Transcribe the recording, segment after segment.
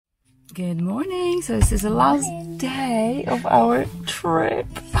Good morning. So this is the last day of our trip.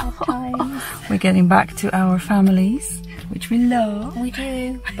 We're getting back to our families, which we love. We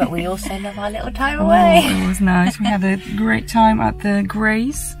do, but we also love our little time away. It was nice. We had a great time at the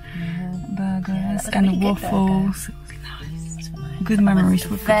Grace burgers and the waffles. It was nice. Good memories.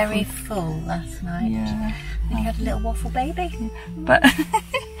 We were very full last night. Yeah. And you had a little waffle baby. But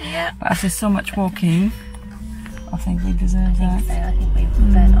but after so much walking, I think we deserve that. So I think we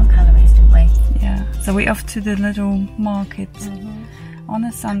burnt our calories, didn't we? Yeah. So we're off to the little market on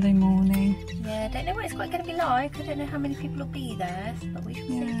a Sunday morning. Yeah, I don't know what it's quite going to be like. I don't know how many people will be there, but we shall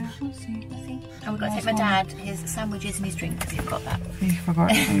see. We'll see. We'll see. And we've got to take my dad his sandwiches and his drink because he's got that. We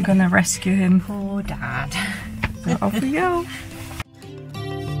forgot. I'm going to rescue him. Poor dad. So off we go.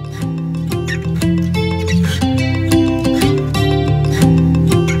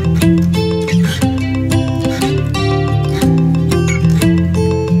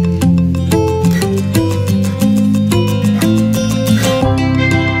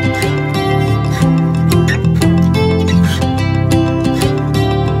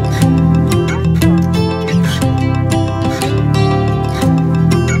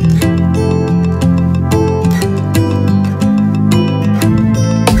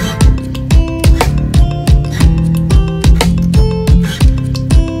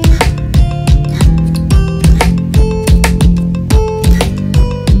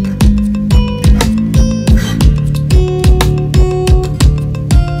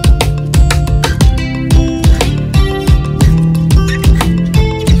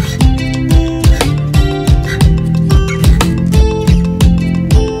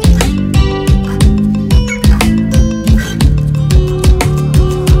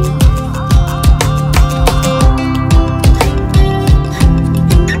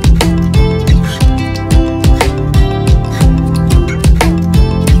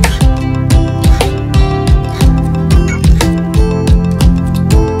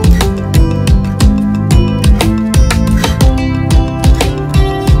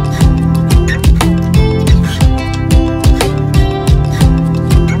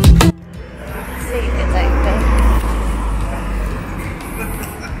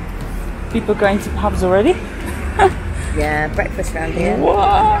 People going to pubs already? Yeah, breakfast round here.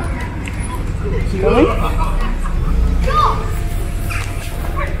 What? Going?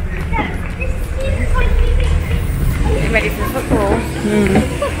 Getting ready for football.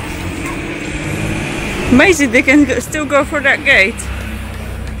 Amazing, they can still go for that gate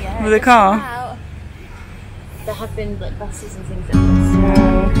with a car. About. There have been like buses and things like this.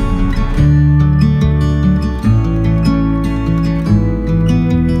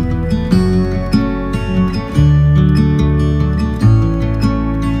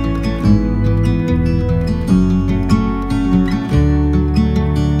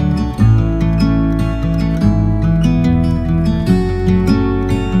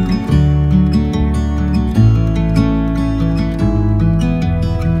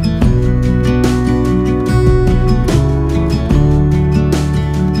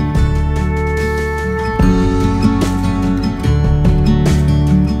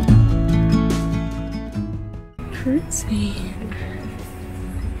 Pretty.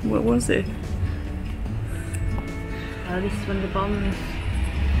 What was it? Oh, this is when the bomb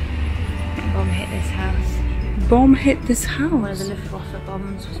hit this house. Bomb hit this house? One of the Luftwaffe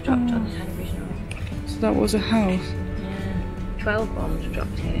bombs was dropped on the television. So that was a house? Yeah. 12 bombs were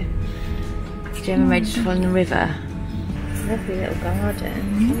dropped here. German raiders were on the river. Lovely little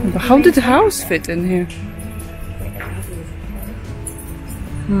garden. But how did the house fit in here?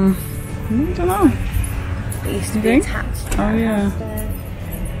 I don't know. It used to be attached. Oh yeah.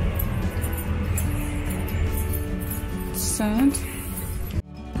 Sad.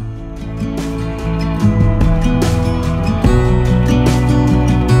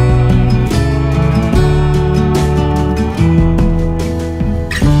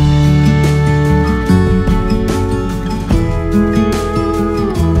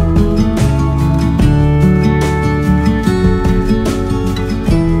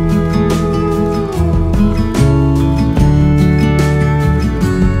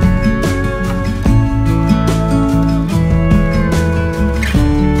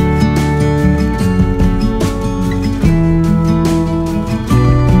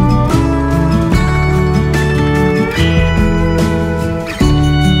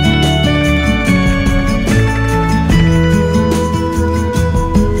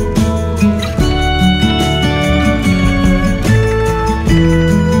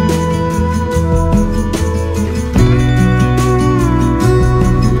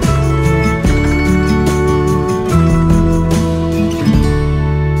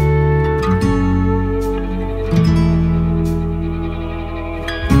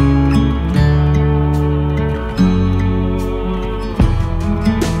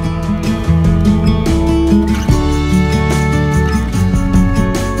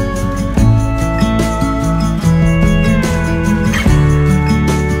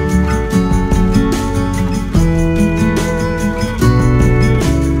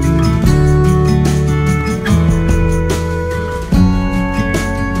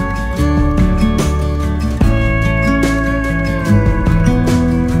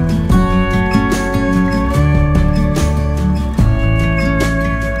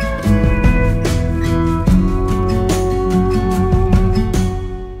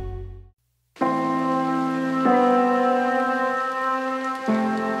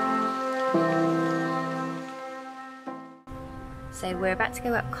 So we're about to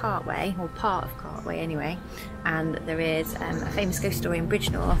go up Cartway, or part of Cartway anyway, and there is a famous ghost story in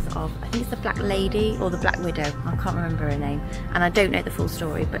Bridgnorth of, I think it's the Black Lady or the Black Widow, I can't remember her name, and I don't know the full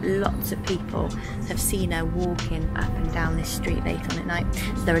story, but lots of people have seen her walking up and down this street late on at night.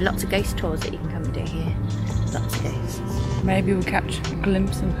 So there are lots of ghost tours that you can come and do here. Lots of ghosts. Maybe we'll catch a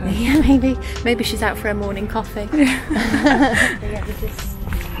glimpse of her. Yeah, maybe she's out for her morning coffee. Yeah. So yeah, this is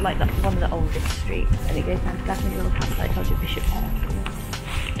like one of the oldest streets, and it goes down to that little past that I told you, Bishop Hill.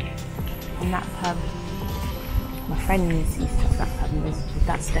 And that pub, my friends used to have that pub, and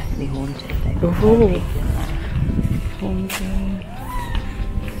that's definitely haunted. Oh, haunted.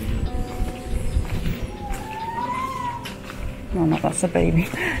 No, no, that's a baby.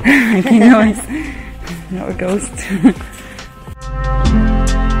 You know, it's not a ghost.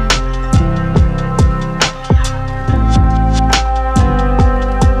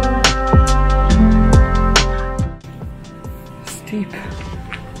 Steep.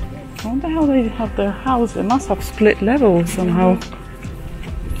 I wonder how they have their house. They must have split levels somehow.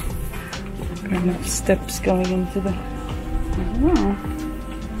 Kind of steps going into the. I don't know.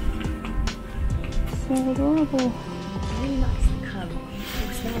 So adorable. Really nice to come.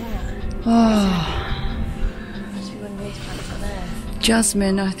 Oh, smell that. Oh. Actually, one of these plants are there.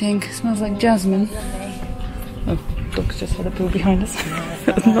 Jasmine, I think. It smells like jasmine. Oh, dog's just had a poo behind us.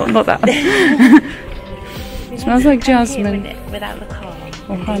 not that. It smells like jasmine. Without the car.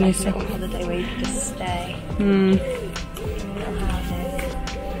 Or honeysuckle. Like a holiday where you can just stay.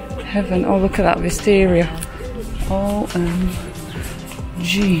 Heaven. Oh, look at that wisteria.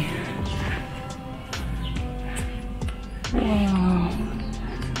 OMG. Wow.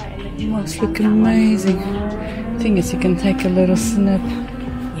 It must look amazing. Thing is, you can take a little snip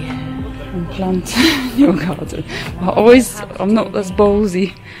and plant your garden. I'm not as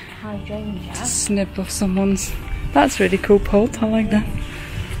ballsy to snip off someone's. That's really cool pot. I like that.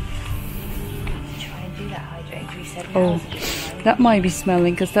 Oh, that might be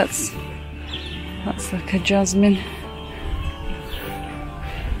smelling, because that's like a jasmine.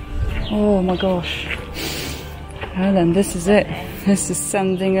 Oh my gosh. Helen, this is it. This is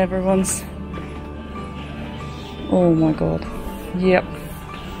sending everyone's. Oh my god. Yep.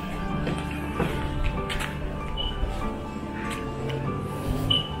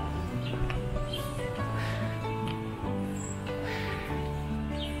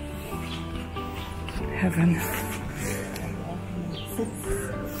 Heaven.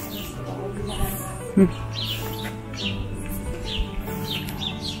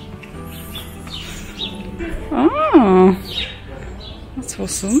 Ah, that's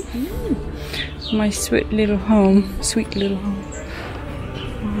awesome. My sweet little home. Sweet little home.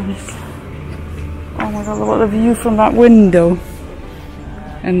 Nice. Oh my god, look at the view from that window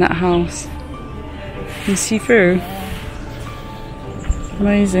in that house. You see through?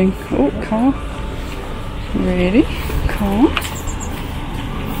 Amazing. Oh, car. Really? Car?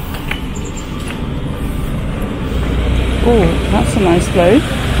 Oh, that's a nice place.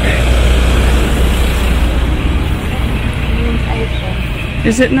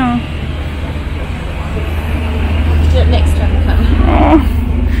 Is it now? Do it next time we come. Oh,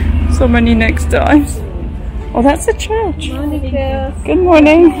 so many next times. Oh, that's a church. Morning, girls. Good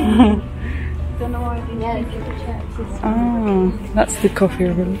morning. Don't know why I didn't go to the church. Oh, that's the coffee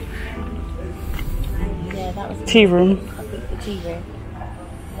room. Yeah, that was the tea room. The tea room.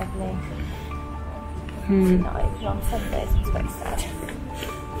 Lovely. Not open on Sundays, it's quite sad.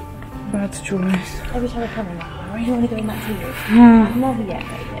 Bad choice. Every time I come in, I really want to go in that tea room. I've never yet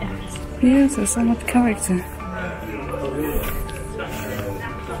made it. Yes, there's so much character.